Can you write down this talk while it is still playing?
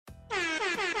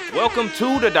Welcome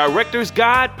to the Director's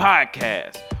Guide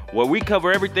Podcast, where we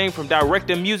cover everything from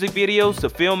directing music videos to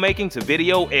filmmaking to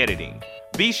video editing.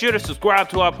 Be sure to subscribe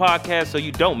to our podcast so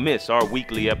you don't miss our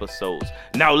weekly episodes.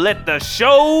 Now let the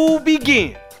show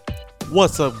begin.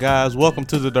 What's up, guys? Welcome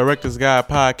to the Director's Guide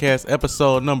Podcast,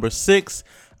 episode number 6.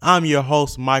 I'm your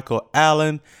host, Michael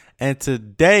Allen, and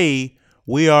today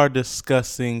we are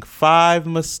discussing 5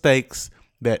 mistakes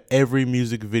that every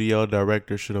music video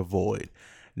director should avoid.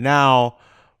 Now,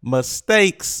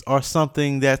 mistakes are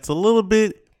something that's a little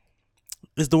bit,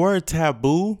 is the word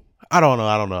taboo? I don't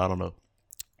know.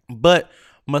 But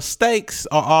mistakes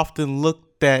are often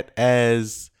looked at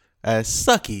as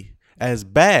sucky, as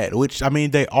bad, which I mean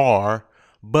they are,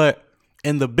 but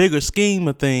in the bigger scheme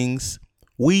of things,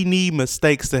 we need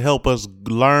mistakes to help us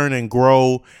learn and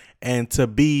grow and to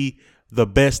be the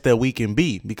best that we can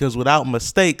be, because without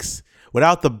mistakes,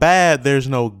 without the bad, there's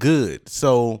no good.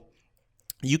 So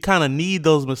you kind of need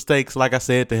those mistakes, like I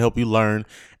said, to help you learn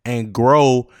and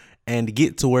grow and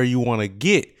get to where you want to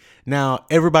get. Now,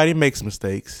 everybody makes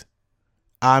mistakes.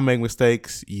 I make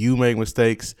mistakes. You make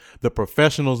mistakes. The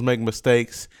professionals make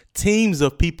mistakes. Teams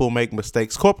of people make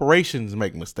mistakes. Corporations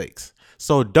make mistakes.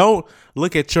 So don't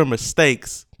look at your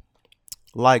mistakes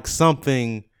like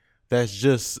something that's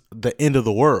just the end of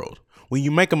the world. When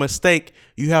you make a mistake,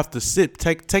 you have to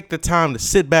take the time to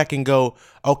sit back and go,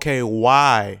 okay,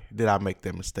 why did I make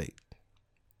that mistake?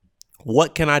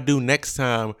 What can I do next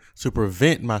time to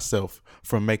prevent myself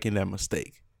from making that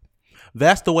mistake?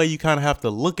 That's the way you kind of have to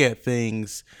look at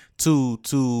things in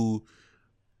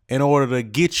order to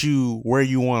get you where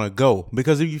you want to go.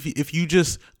 Because if you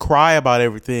just cry about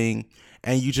everything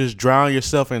and you just drown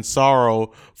yourself in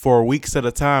sorrow for weeks at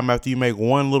a time after you make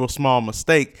one little small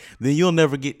mistake, then you'll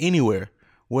never get anywhere.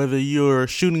 Whether you're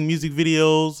shooting music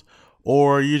videos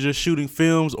or you're just shooting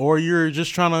films or you're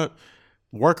just trying to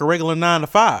work a regular 9 to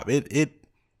 5, it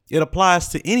applies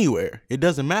to anywhere. It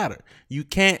doesn't matter. You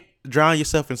can't drown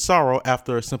yourself in sorrow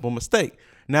after a simple mistake.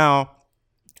 Now,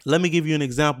 let me give you an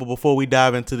example before we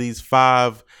dive into these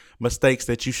 5 mistakes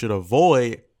that you should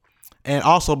avoid. And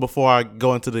also, before I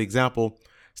go into the example,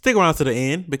 stick around to the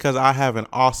end because I have an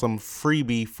awesome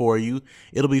freebie for you.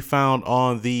 It'll be found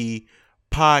on the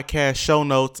podcast show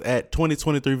notes at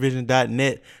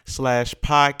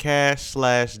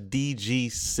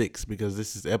 2023vision.net/podcast/DG6 because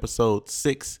this is episode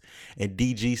 6 and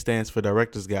DG stands for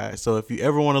Director's Guide. So if you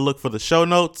ever want to look for the show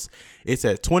notes, it's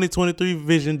at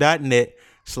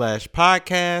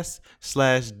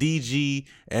 2023vision.net/podcast/DG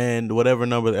and whatever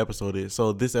number the episode is.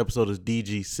 So this episode is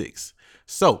DG6.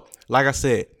 So like I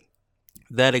said,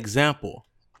 that example,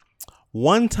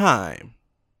 one time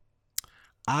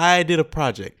I did a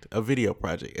video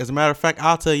project. As a matter of fact,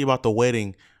 I'll tell you about the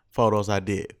wedding photos I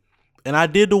did. And I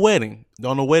did the wedding.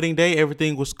 On the wedding day,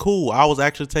 everything was cool. I was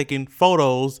actually taking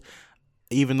photos,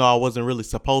 even though I wasn't really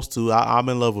supposed to. I'm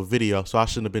in love with video, so I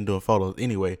shouldn't have been doing photos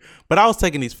anyway. But I was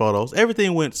taking these photos.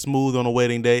 Everything went smooth on the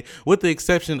wedding day, with the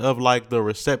exception of like the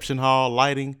reception hall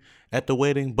lighting at the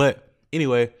wedding. But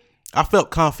anyway, I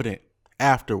felt confident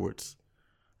afterwards.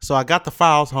 So I got the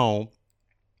files home.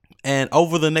 And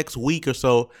over the next week or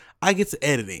so, I get to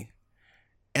editing.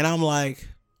 And I'm like,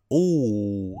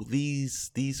 ooh, these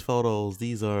photos,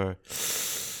 these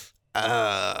photos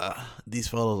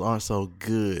aren't so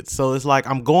good. So it's like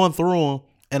I'm going through them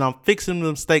and I'm fixing the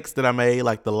mistakes that I made,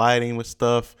 like the lighting with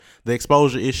stuff, the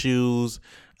exposure issues.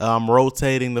 I'm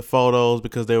rotating the photos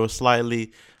because they were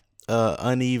slightly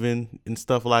uneven and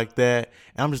stuff like that.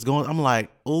 And I'm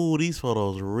like, ooh, these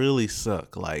photos really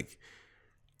suck. Like,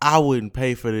 I wouldn't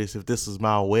pay for this if this was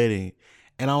my wedding.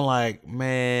 And I'm like,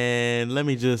 man, let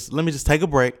me just take a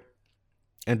break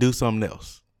and do something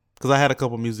else. Because I had a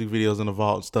couple music videos in the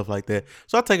vault and stuff like that.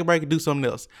 So I take a break and do something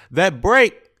else. That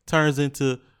break turns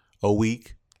into a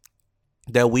week.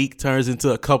 That week turns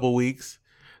into a couple weeks.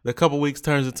 The couple weeks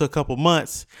turns into a couple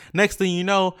months. Next thing you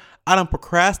know, I done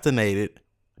procrastinated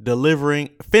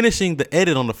finishing the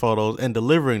edit on the photos and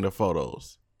delivering the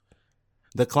photos.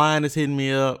 The client is hitting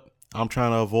me up. I'm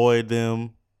trying to avoid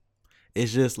them.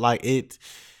 It's just like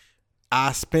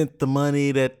I spent the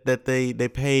money that they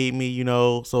paid me, you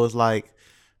know. So it's like,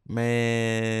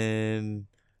 man,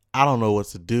 I don't know what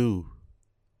to do.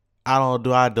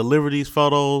 Do I deliver these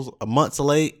photos a month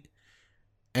late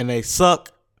and they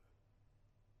suck?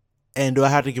 And do I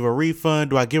have to give a refund?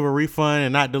 Do I give a refund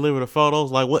and not deliver the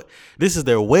photos? Like, what? This is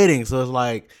their wedding. So it's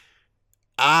like,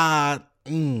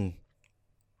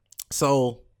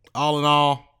 So all in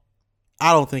all,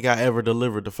 I don't think I ever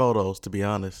delivered the photos, to be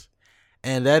honest.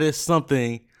 And that is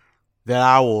something that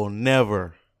I will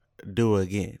never do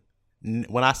again.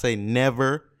 When I say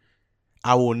never,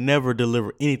 I will never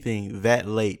deliver anything that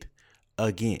late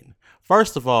again.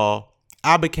 First of all,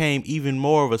 I became even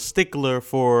more of a stickler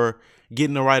for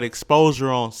getting the right exposure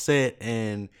on set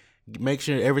and make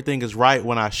sure everything is right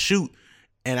when I shoot.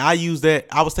 And I use that.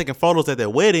 I was taking photos at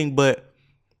that wedding, but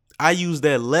I used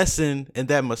that lesson and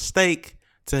that mistake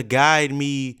to guide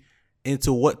me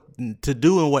into what to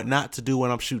do and what not to do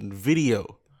when I'm shooting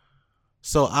video.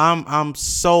 So I'm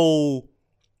so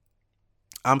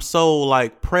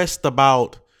like pressed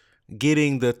about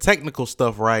getting the technical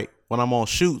stuff right when I'm on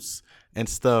shoots and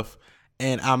stuff.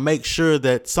 And I make sure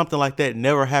that something like that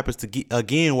never happens to get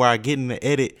again, where I get in the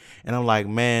edit and I'm like,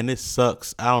 man, this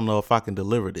sucks. I don't know if I can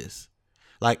deliver this.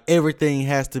 Like, everything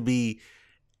has to be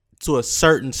to a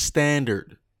certain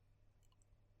standard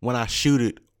when I shoot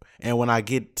it and when I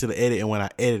get to the edit and when I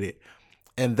edit it.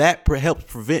 And that helps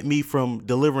prevent me from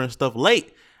delivering stuff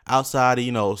late outside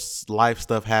of, life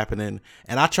stuff happening.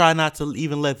 And I try not to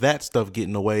even let that stuff get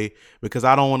in the way, because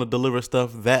I don't want to deliver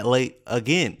stuff that late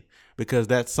again, because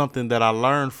that's something that I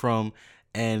learned from.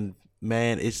 And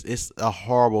man, it's a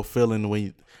horrible feeling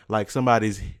when like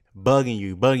somebody's bugging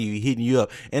you, hitting you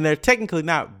up. And they're technically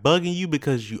not bugging you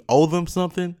because you owe them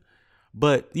something,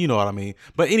 but you know what I mean.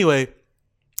 But anyway,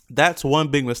 that's one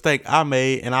big mistake I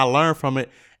made, and I learned from it.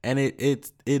 And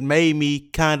it made me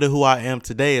kind of who I am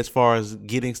today as far as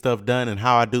getting stuff done and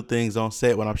how I do things on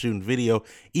set when I'm shooting video,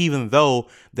 even though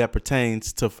that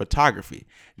pertains to photography.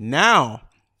 Now,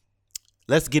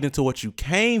 let's get into what you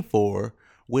came for,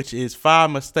 which is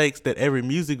 5 mistakes that every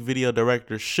music video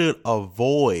director should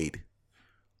avoid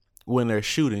when they're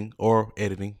shooting or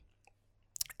editing.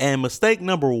 And mistake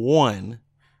number 1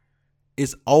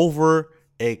 is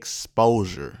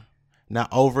overexposure. Now,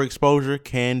 overexposure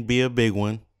can be a big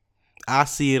one. I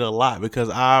see it a lot because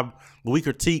we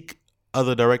critique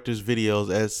other directors'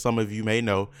 videos, as some of you may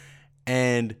know,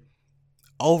 and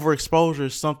overexposure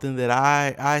is something that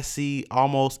I see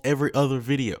almost every other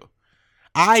video.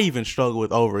 I even struggle with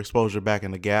overexposure back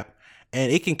in the gap,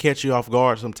 and it can catch you off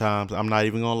guard sometimes. I'm not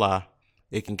even gonna lie.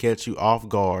 It can catch you off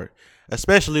guard,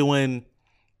 especially when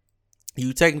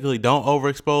you technically don't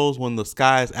overexpose, when the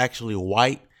sky is actually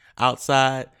white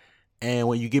outside. And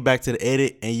when you get back to the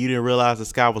edit and you didn't realize the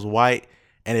sky was white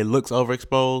and it looks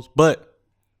overexposed. But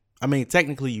I mean,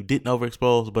 technically you didn't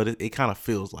overexpose, but it kind of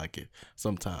feels like it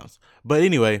sometimes. But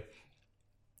anyway,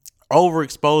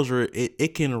 overexposure,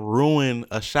 it can ruin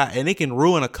a shot, and it can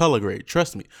ruin a color grade.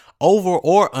 Trust me, over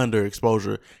or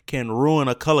underexposure can ruin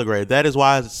a color grade. That is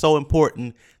why it's so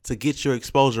important to get your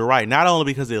exposure right. Not only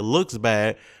because it looks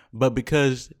bad, but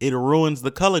because it ruins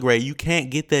the color grade. You can't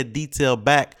get that detail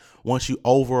back once you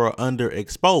over or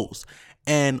underexpose.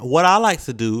 And what I like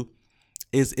to do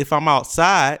is, if I'm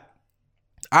outside,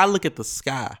 I look at the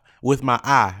sky with my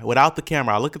eye, without the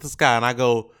camera. I look at the sky and I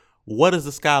go, what does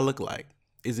the sky look like?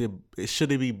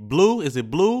 Should it be blue? Is it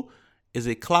blue? Is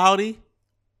it cloudy?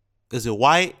 Is it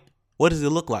white? What does it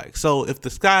look like? So if the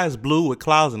sky is blue with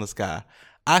clouds in the sky,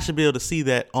 I should be able to see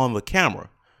that on the camera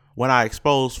when I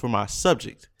expose for my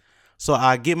subject. So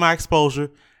I get my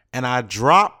exposure and I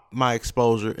drop my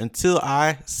exposure until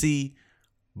I see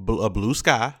a blue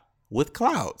sky with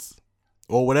clouds,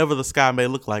 or whatever the sky may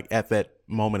look like at that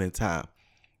moment in time.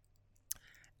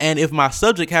 And if my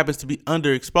subject happens to be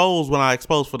underexposed when I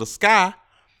expose for the sky,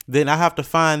 then I have to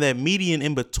find that median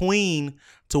in between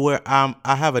to where I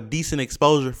have a decent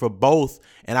exposure for both,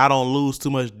 and I don't lose too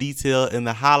much detail in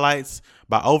the highlights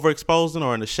by overexposing,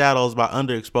 or in the shadows by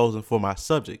underexposing for my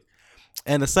subject.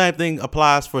 And the same thing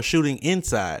applies for shooting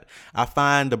inside. I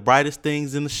find the brightest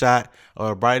things in the shot, or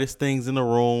the brightest things in the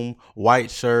room,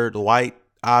 white shirt, white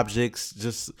objects,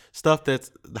 just stuff that's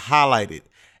highlighted.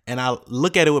 And I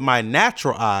look at it with my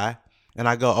natural eye and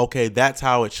I go, okay, that's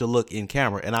how it should look in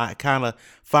camera. And I kind of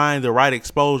find the right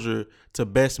exposure to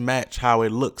best match how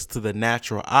it looks to the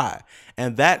natural eye.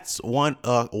 And that's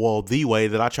the way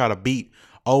that I try to beat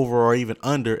over or even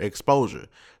under exposure.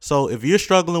 So if you're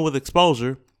struggling with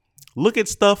exposure, look at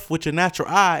stuff with your natural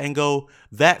eye and go,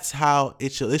 that's how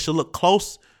it should look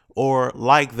close or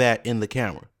like that in the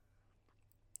camera.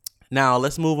 Now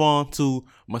let's move on to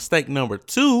mistake number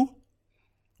 2,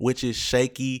 which is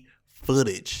shaky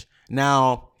footage.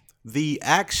 Now, the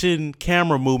action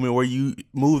camera movement, where you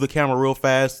move the camera real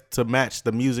fast to match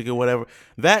the music or whatever,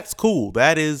 that's cool.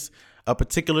 That is a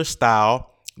particular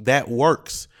style that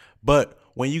works. But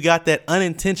when you got that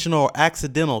unintentional or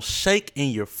accidental shake in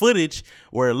your footage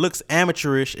where it looks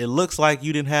amateurish, it looks like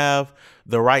you didn't have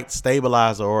the right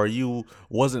stabilizer or you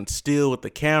wasn't still with the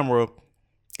camera,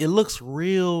 it looks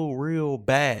real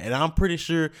bad. And I'm pretty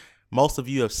sure most of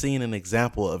you have seen an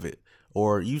example of it,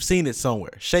 or you've seen it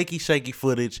somewhere. Shaky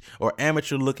footage or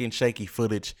amateur looking shaky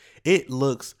footage. It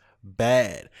looks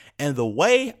bad. And the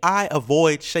way I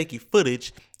avoid shaky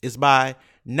footage is by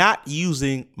not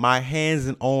using my hands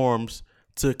and arms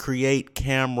to create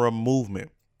camera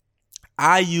movement.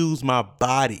 I use my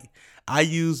body. I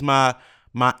use my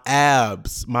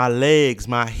abs, my legs,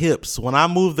 my hips. When I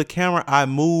move the camera, I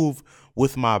move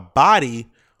with my body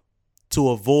to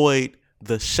avoid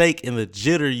the shake and the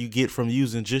jitter you get from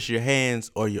using just your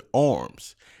hands or your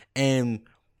arms. And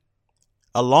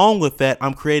along with that,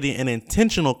 I'm creating an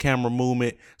intentional camera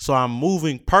movement. So I'm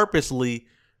moving purposely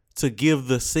to give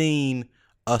the scene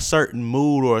a certain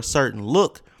mood or a certain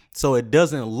look, so it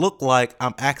doesn't look like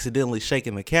I'm accidentally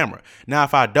shaking the camera. Now,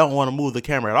 if I don't want to move the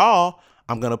camera at all,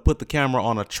 I'm going to put the camera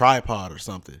on a tripod or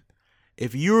something.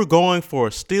 If you're going for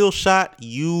a still shot,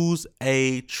 use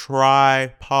a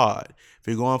tripod. If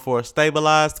you're going for a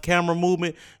stabilized camera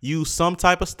movement, use some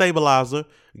type of stabilizer,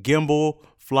 gimbal,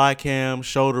 fly cam,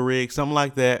 shoulder rig, something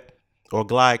like that, or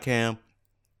glide cam.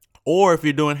 Or if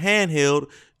you're doing handheld,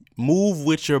 move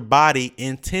with your body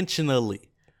intentionally.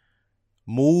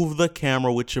 Move the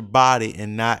camera with your body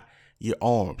and not your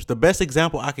arms. The best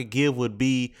example I could give would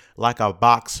be like a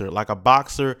boxer. Like a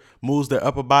boxer moves their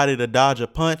upper body to dodge a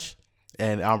punch.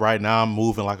 And right now I'm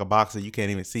moving like a boxer. You can't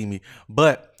even see me.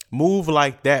 But move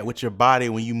like that with your body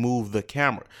when you move the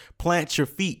camera. Plant your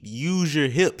feet. Use your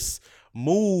hips.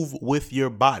 Move with your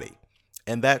body.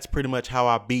 And that's pretty much how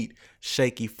I beat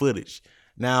shaky footage.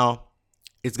 Now,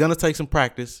 it's going to take some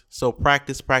practice. So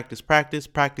practice.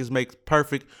 Practice makes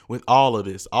perfect with all of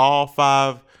this. All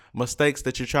 5 mistakes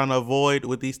that you're trying to avoid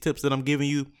with these tips that I'm giving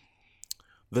you.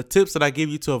 The tips that I give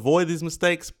you to avoid these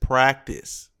mistakes,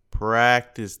 practice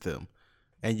them,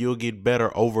 and you'll get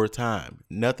better over time.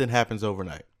 Nothing happens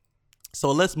overnight.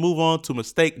 So let's move on to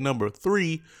mistake number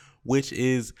 3, which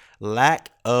is lack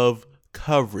of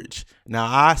coverage. Now,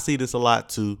 I see this a lot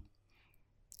too.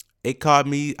 It caught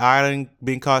me. I done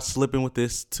been caught slipping with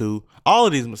this too. All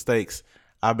of these mistakes,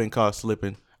 I've been caught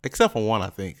slipping, except for one, I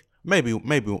think. Maybe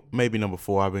number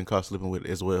 4 I've been caught slipping with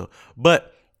as well.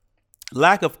 But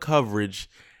lack of coverage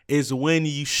is when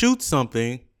you shoot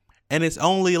something and it's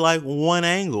only like one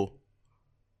angle,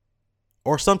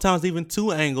 or sometimes even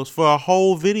 2 angles for a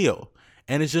whole video.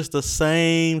 And it's just the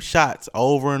same shots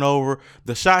over and over.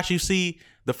 The shots you see,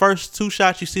 the first 2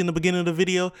 shots you see in the beginning of the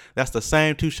video, that's the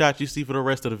same 2 shots you see for the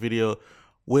rest of the video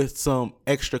with some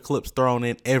extra clips thrown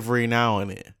in every now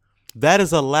and then. That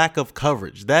is a lack of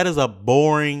coverage. That is a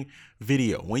boring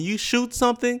video. When you shoot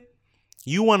something,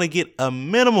 you want to get a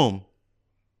minimum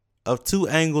of 2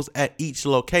 angles at each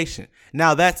location.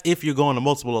 Now, that's if you're going to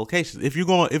multiple locations. If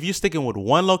you're sticking with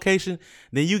one location,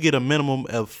 then you get a minimum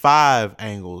of 5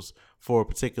 angles for a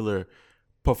particular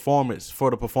performance,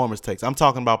 for the performance takes. I'm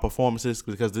talking about performances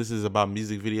because this is about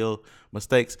music video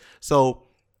mistakes. So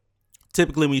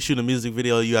typically when you shoot a music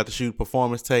video, you have to shoot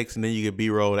performance takes and then you get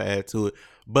B-roll to add to it.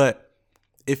 But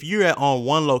if you're on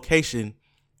one location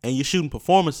and you're shooting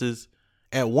performances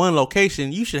at one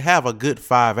location, you should have a good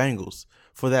 5 angles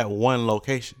for that one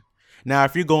location. Now,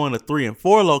 if you're going to 3 and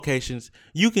 4 locations,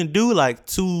 you can do like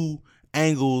 2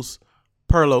 angles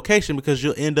per location because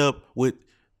you'll end up with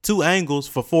 2 angles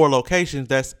for 4 locations.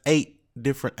 That's 8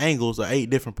 different angles or 8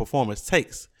 different performance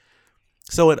takes.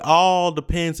 So it all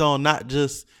depends on not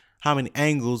just how many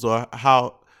angles or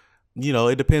how,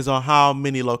 it depends on how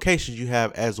many locations you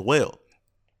have as well.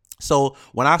 So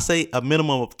when I say a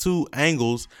minimum of 2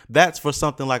 angles, that's for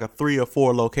something like a 3 or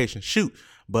 4 location shoot.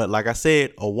 But like I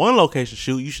said, a 1 location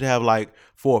shoot, you should have like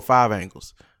 4 or 5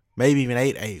 angles, maybe even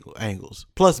 8 angles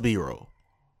plus B-roll.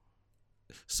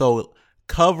 So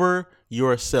cover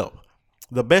yourself.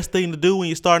 The best thing to do when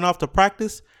you're starting off to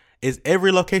practice is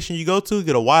every location you go to,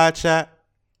 get a wide shot,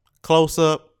 close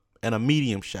up, and a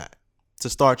medium shot to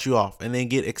start you off, and then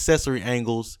get accessory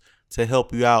angles to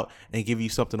help you out and give you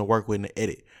something to work with in the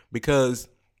edit. Because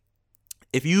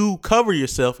if you cover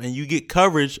yourself and you get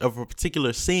coverage of a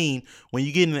particular scene, when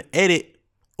you get in the edit,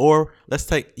 or let's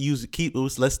stick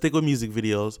with music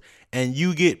videos, and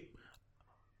you get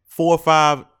 4 or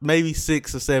 5, maybe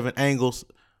 6 or 7 angles,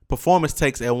 performance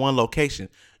takes at one location,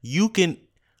 you can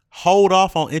hold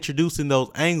off on introducing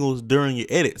those angles during your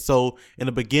edit. So in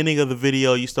the beginning of the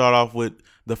video, you start off with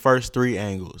the first 3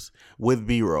 angles with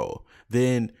B-roll.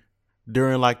 Then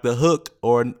during like the hook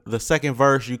or the second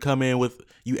verse,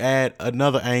 you add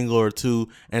another angle or 2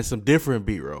 and some different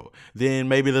B-roll. Then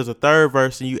maybe there's a third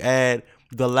verse and you add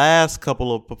the last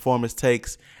couple of performance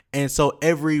takes. And so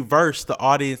every verse, the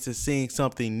audience is seeing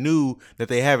something new that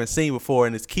they haven't seen before,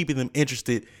 and it's keeping them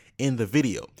interested in the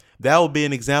video. That will be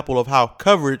an example of how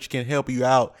coverage can help you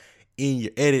out in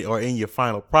your edit or in your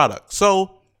final product.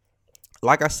 So,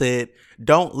 like I said,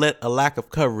 don't let a lack of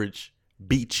coverage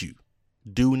beat you.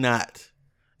 Do not.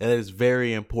 That is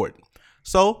very important.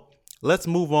 So let's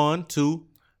move on to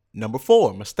number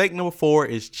 4. Mistake number 4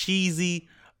 is cheesy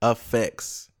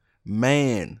effects.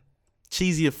 Man,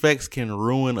 cheesy effects can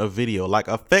ruin a video. Like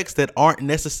effects that aren't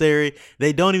necessary.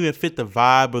 They don't even fit the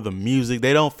vibe of the music.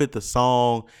 They don't fit the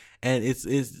song. And it's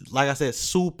like I said,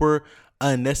 super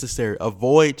unnecessary.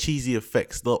 Avoid cheesy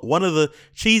effects. One of the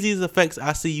cheesiest effects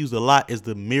I see used a lot is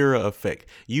the mirror effect.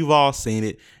 You've all seen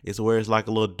it. It's where it's like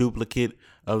a little duplicate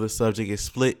of the subject. It's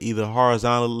split either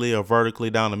horizontally or vertically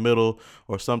down the middle,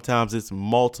 or sometimes it's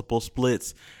multiple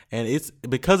splits. And it's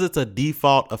because it's a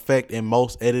default effect in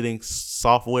most editing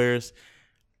softwares,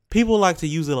 people like to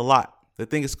use it a lot. They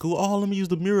think it's cool. Oh, let me use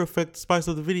the mirror effect to spice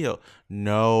up the video.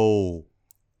 No.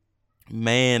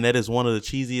 Man, that is one of the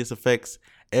cheesiest effects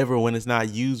ever when it's not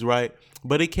used right.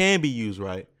 But it can be used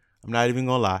right. I'm not even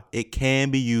gonna lie. It can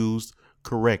be used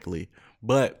correctly.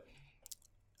 But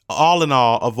all in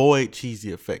all, avoid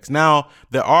cheesy effects. Now,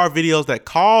 there are videos that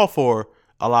call for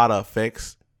a lot of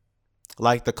effects,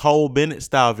 like the Cole Bennett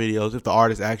style videos. If the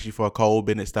artist asks you for a Cole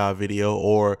Bennett style video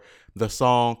or the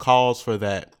song calls for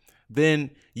that,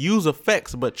 then use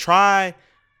effects, but try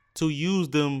to use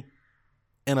them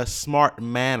in a smart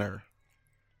manner.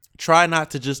 Try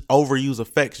not to just overuse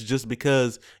effects just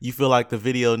because you feel like the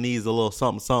video needs a little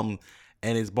something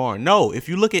and it's boring. No, if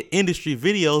you look at industry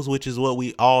videos, which is what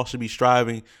we all should be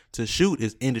striving to shoot,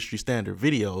 is industry standard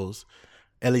videos.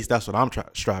 At least that's what I'm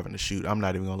striving to shoot. I'm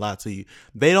not even gonna lie to you.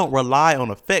 They don't rely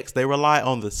on effects. They rely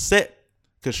on the set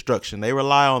construction. They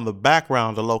rely on the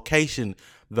background, the location,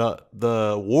 the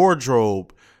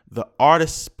wardrobe, the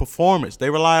artist's performance. They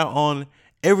rely on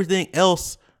everything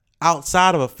else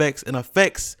outside of effects, and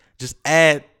effects just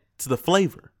add to the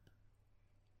flavor.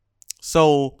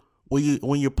 So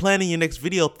when you're planning your next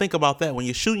video, think about that. When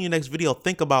you're shooting your next video,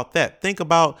 think about that. Think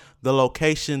about the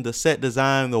location, the set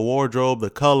design, the wardrobe, the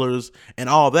colors, and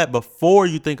all that before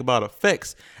you think about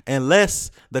effects, unless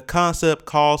the concept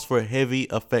calls for heavy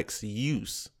effects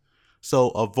use.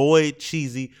 So avoid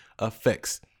cheesy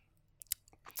effects.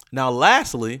 Now,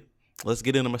 lastly, let's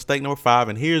get into mistake number 5,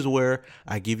 and here's where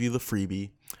I give you the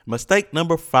freebie. Mistake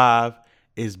number 5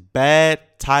 is bad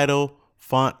title,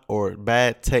 font, or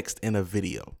bad text in a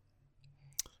video.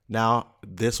 Now,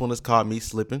 this one has caught me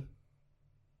slipping.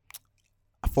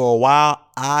 For a while,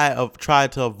 I have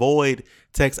tried to avoid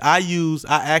text. I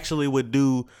actually would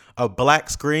do a black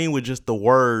screen with just the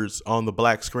words on the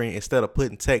black screen instead of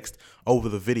putting text over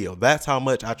the video. That's how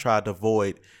much I tried to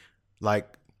avoid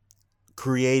like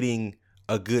creating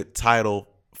a good title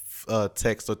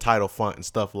text or title font and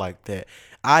stuff like that.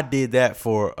 I did that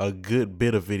for a good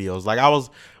bit of videos. Like I was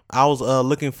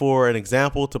looking for an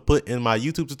example to put in my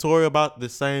YouTube tutorial about the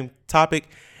same topic,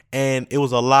 and it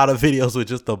was a lot of videos with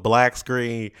just a black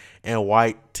screen and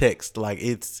white text. Like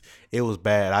it was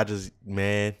bad.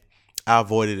 I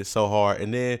avoided it so hard.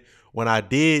 And then when I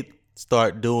did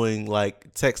start doing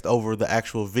like text over the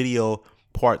actual video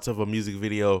parts of a music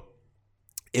video,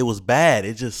 it was bad.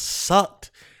 It just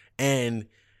sucked. And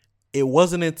it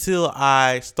wasn't until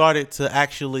I started to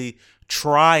actually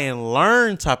try and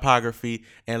learn typography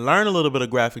and learn a little bit of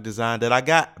graphic design that I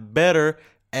got better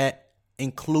at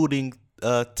including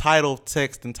title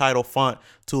text and title font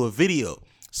to a video.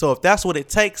 So if that's what it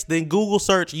takes, then Google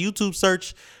search, YouTube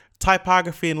search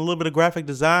typography and a little bit of graphic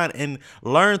design and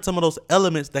learn some of those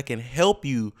elements that can help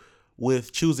you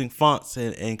with choosing fonts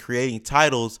and creating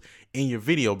titles in your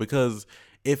video. Because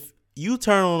if you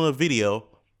turn on a video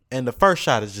and the first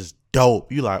shot is just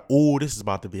dope, you like, oh, this is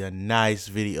about to be a nice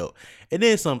video, and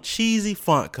then some cheesy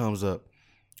font comes up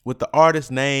with the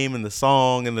artist's name and the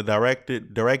song and the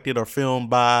directed or filmed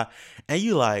by, and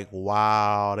you like,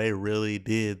 wow, they really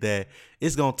did that.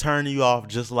 It's gonna turn you off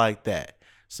just like that.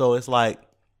 So it's like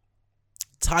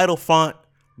title font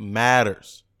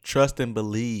matters. Trust and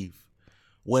believe.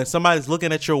 When somebody's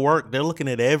looking at your work, they're looking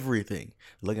at everything.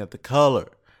 Looking at the color,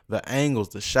 the angles,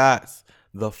 the shots,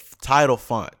 the title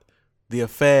font, the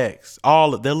effects,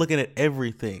 they're looking at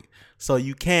everything. So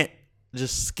you can't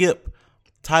just skip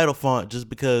title font just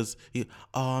because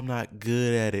I'm not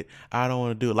good at it. I don't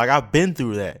want to do it. Like I've been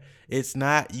through that. It's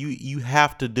not, you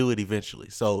have to do it eventually.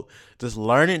 So just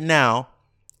learn it now,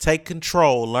 take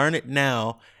control, learn it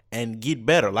now, and get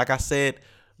better. Like I said,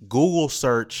 Google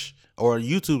search or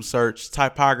YouTube search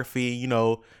typography,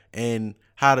 and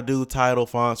how to do title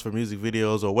fonts for music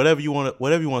videos or whatever you want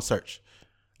to search.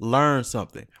 Learn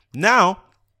something. Now,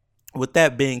 with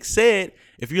that being said,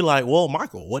 if you're like, well,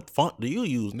 Michael, what font do you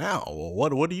use now? Or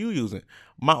what are you using?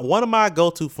 One of my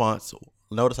go-to fonts,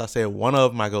 notice I said one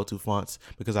of my go-to fonts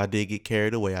because I did get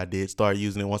carried away. I did start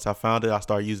using it. Once I found it, I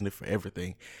started using it for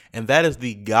everything. And that is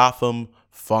the Gotham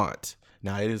font.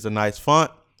 Now, it is a nice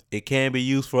font. It can be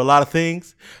used for a lot of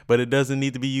things, but it doesn't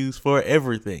need to be used for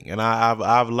everything. And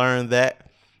I've learned that.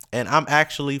 And I'm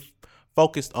actually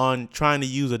focused on trying to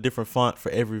use a different font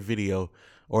for every video,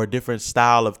 or a different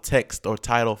style of text or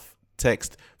title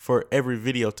text for every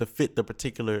video to fit the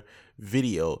particular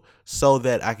video, so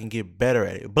that I can get better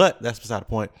at it. But that's beside the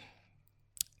point.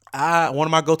 One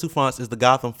of my go-to fonts is the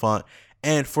Gotham font.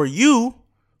 And for you,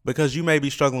 because you may be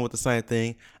struggling with the same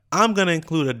thing, I'm going to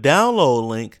include a download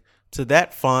link to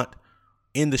that font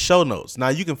in the show notes. Now,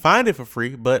 you can find it for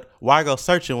free, but why go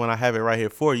searching when I have it right here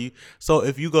for you? So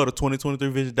if you go to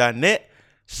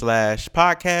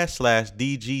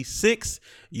 2023vision.net/podcast/DG6,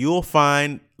 you'll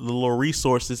find the little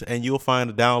resources, and you'll find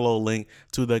a download link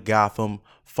to the Gotham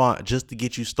font just to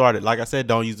get you started. Like I said,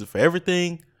 don't use it for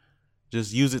everything.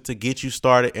 Just use it to get you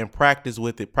started and practice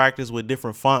with it. Practice with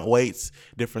different font weights,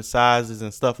 different sizes,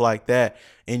 and stuff like that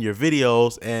in your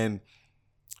videos. And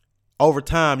over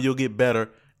time, you'll get better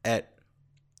at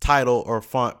title or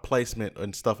font placement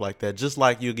and stuff like that. Just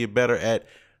like you'll get better at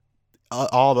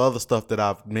all the other stuff that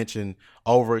I've mentioned: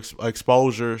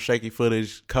 exposure, shaky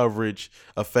footage, coverage,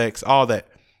 effects, all that.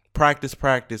 Practice,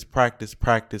 practice, practice,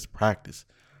 practice, practice.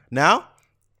 Now,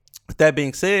 with that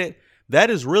being said, that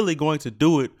is really going to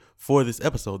do it for this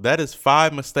episode. That is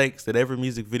 5 mistakes that every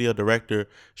music video director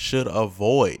should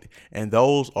avoid. And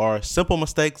those are simple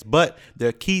mistakes, but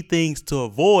they're key things to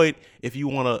avoid if you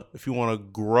want to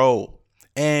grow.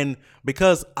 And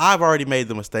because I've already made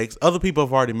the mistakes, other people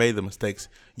have already made the mistakes,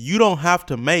 you don't have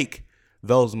to make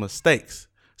those mistakes.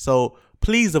 So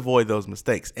please avoid those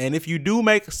mistakes. And if you do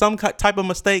make some type of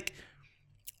mistake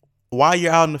while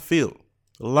you're out in the field,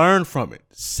 learn from it.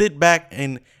 Sit back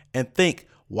and think,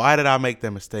 why did I make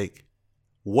that mistake?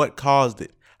 What caused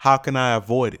it? How can I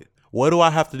avoid it? What do I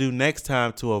have to do next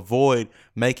time to avoid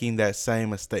making that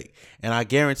same mistake? And I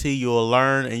guarantee you'll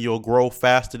learn and you'll grow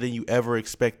faster than you ever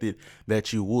expected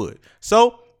that you would.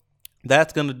 So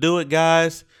that's going to do it,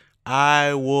 guys.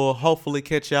 I will hopefully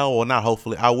catch y'all, or not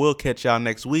hopefully, I will catch y'all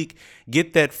next week.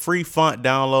 Get that free font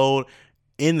download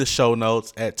in the show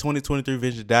notes at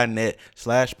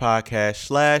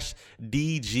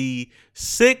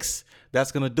 2023vision.net/podcast/DG6.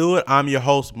 That's going to do it. I'm your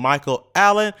host, Michael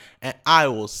Allen, and I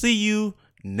will see you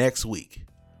next week.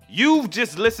 You've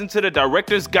just listened to the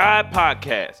Director's Guide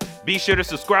podcast. Be sure to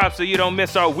subscribe so you don't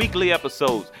miss our weekly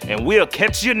episodes, and we'll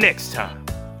catch you next time.